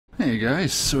Hey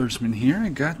guys, Swordsman here. I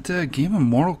got a game of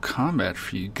Mortal Kombat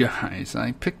for you guys.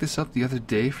 I picked this up the other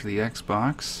day for the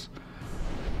Xbox,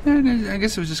 and I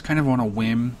guess it was just kind of on a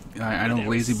whim. I know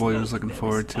Lazy Boy was looking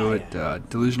forward to it.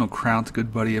 Delusional Kraut, a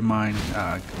good buddy of mine,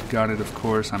 got it, of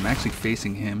course. I'm actually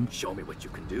facing him. Show me what you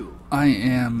can do. I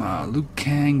am Liu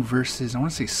Kang versus, I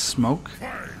want to say, Smoke.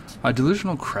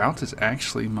 Delusional Kraut is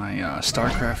actually my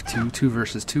StarCraft 2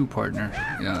 versus 2 partner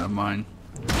of mine.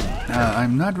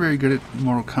 I'm not very good at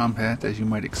Mortal Kombat, as you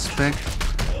might expect,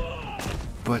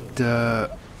 but I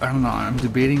don't know, I'm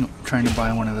debating trying to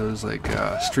buy one of those like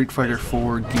Street Fighter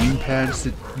 4 game pads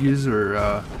that use, or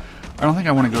I don't think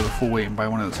I want to go the full way and buy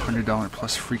one of those $100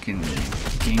 plus freaking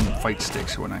game fight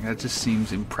sticks or whatnot. That just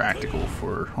seems impractical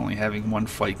for only having one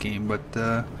fight game,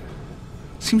 but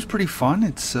seems pretty fun.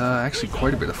 It's actually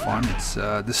quite a bit of fun. It's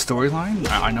the storyline.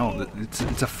 I know that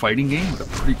it's a fighting game with a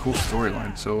pretty cool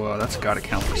storyline, so that's got to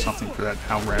count for something for that.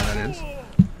 How rare that is.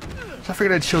 So I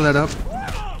figured I'd show that up.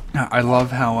 I love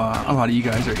how a lot of you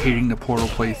guys are hating the Portal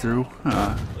playthrough.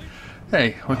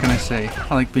 Hey, what can I say?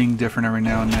 I like being different every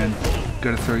now and then.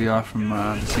 Got to throw you off from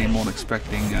the same old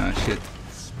expecting shit.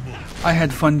 I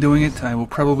had fun doing it. I will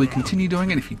probably continue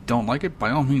doing it. If you don't like it, by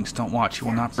all means, don't watch. It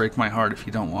will not break my heart if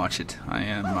you don't watch it. I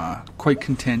am quite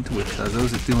content with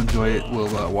those that do enjoy it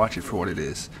will watch it for what it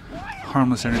is.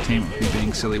 Harmless entertainment for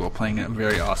being silly while playing a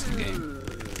very awesome game.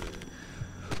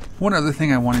 One other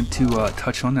thing I wanted to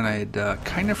touch on that I had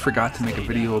kind of forgot to make a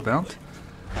video about,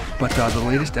 but the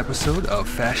latest episode of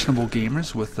Fashionable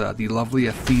Gamers with the lovely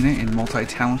Athena and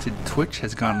multi-talented Twitch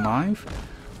has gone live.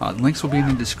 Links will be in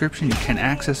the description. You can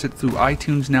access it through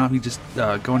iTunes now. If you just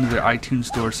go into their iTunes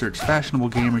store, search Fashionable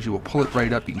Gamers, you will pull it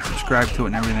right up. You can subscribe to it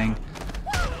and everything.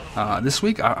 This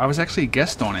week, I was actually a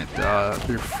guest on it.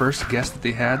 Their first guest that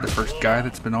they had, the first guy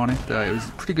that's been on it. It was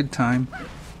a pretty good time.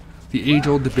 The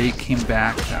age-old debate came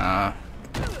back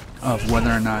of whether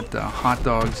or not hot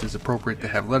dogs is appropriate to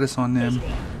have lettuce on them.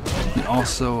 We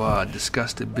also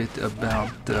discussed a bit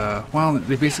about, well,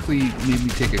 they basically made me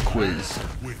take a quiz.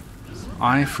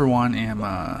 I, for one, am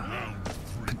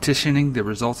petitioning the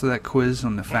results of that quiz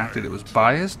on the fact that it was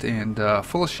biased and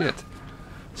full of shit.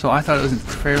 So I thought it was a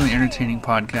fairly entertaining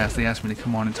podcast. They asked me to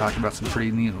come on and talk about some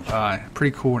pretty neat,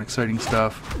 pretty cool and exciting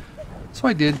stuff. So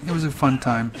I did. It was a fun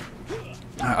time.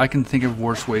 I can think of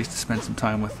worse ways to spend some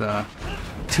time with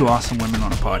two awesome women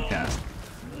on a podcast.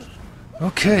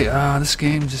 Okay, this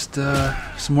game, just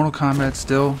some Mortal Kombat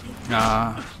still.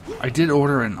 I did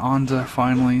order an Onza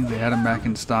finally. They had them back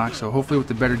in stock, so hopefully with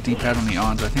the better D-pad on the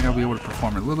Onza, I think I'll be able to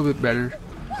perform a little bit better.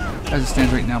 As it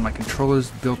stands right now, my controller's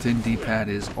built-in D-pad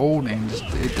is old and just,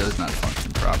 it does not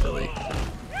function properly.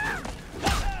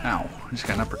 Ow, I just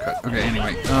got an uppercut. Okay,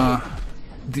 anyway,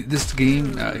 this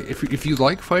game, if you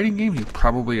like fighting games, you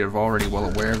probably are already well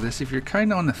aware of this. If you're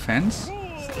kind of on the fence,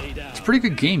 it's a pretty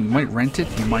good game. You might rent it,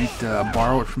 you might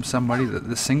borrow it from somebody.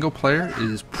 The single player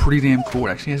is pretty damn cool.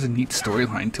 It actually has a neat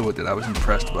storyline to it that I was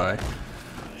impressed by.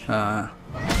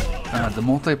 The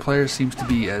multiplayer seems to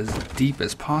be as deep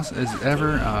as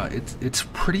ever. It's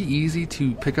pretty easy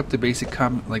to pick up the basic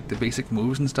basic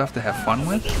moves and stuff to have fun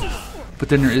with. But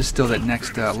then there is still that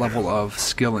next level of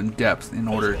skill and depth in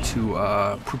order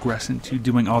to progress into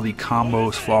doing all the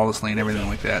combos flawlessly and everything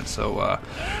like that. So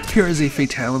here is a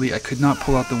fatality. I could not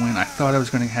pull out the win. I thought I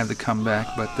was going to have the comeback,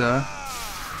 but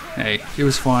hey, it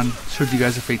was fun. Showed you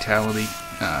guys a fatality.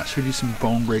 Showed you some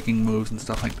bone-breaking moves and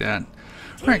stuff like that.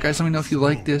 Alright guys, let me know if you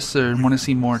like this or want to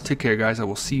see more. Take care guys. I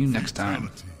will see you next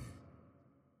time.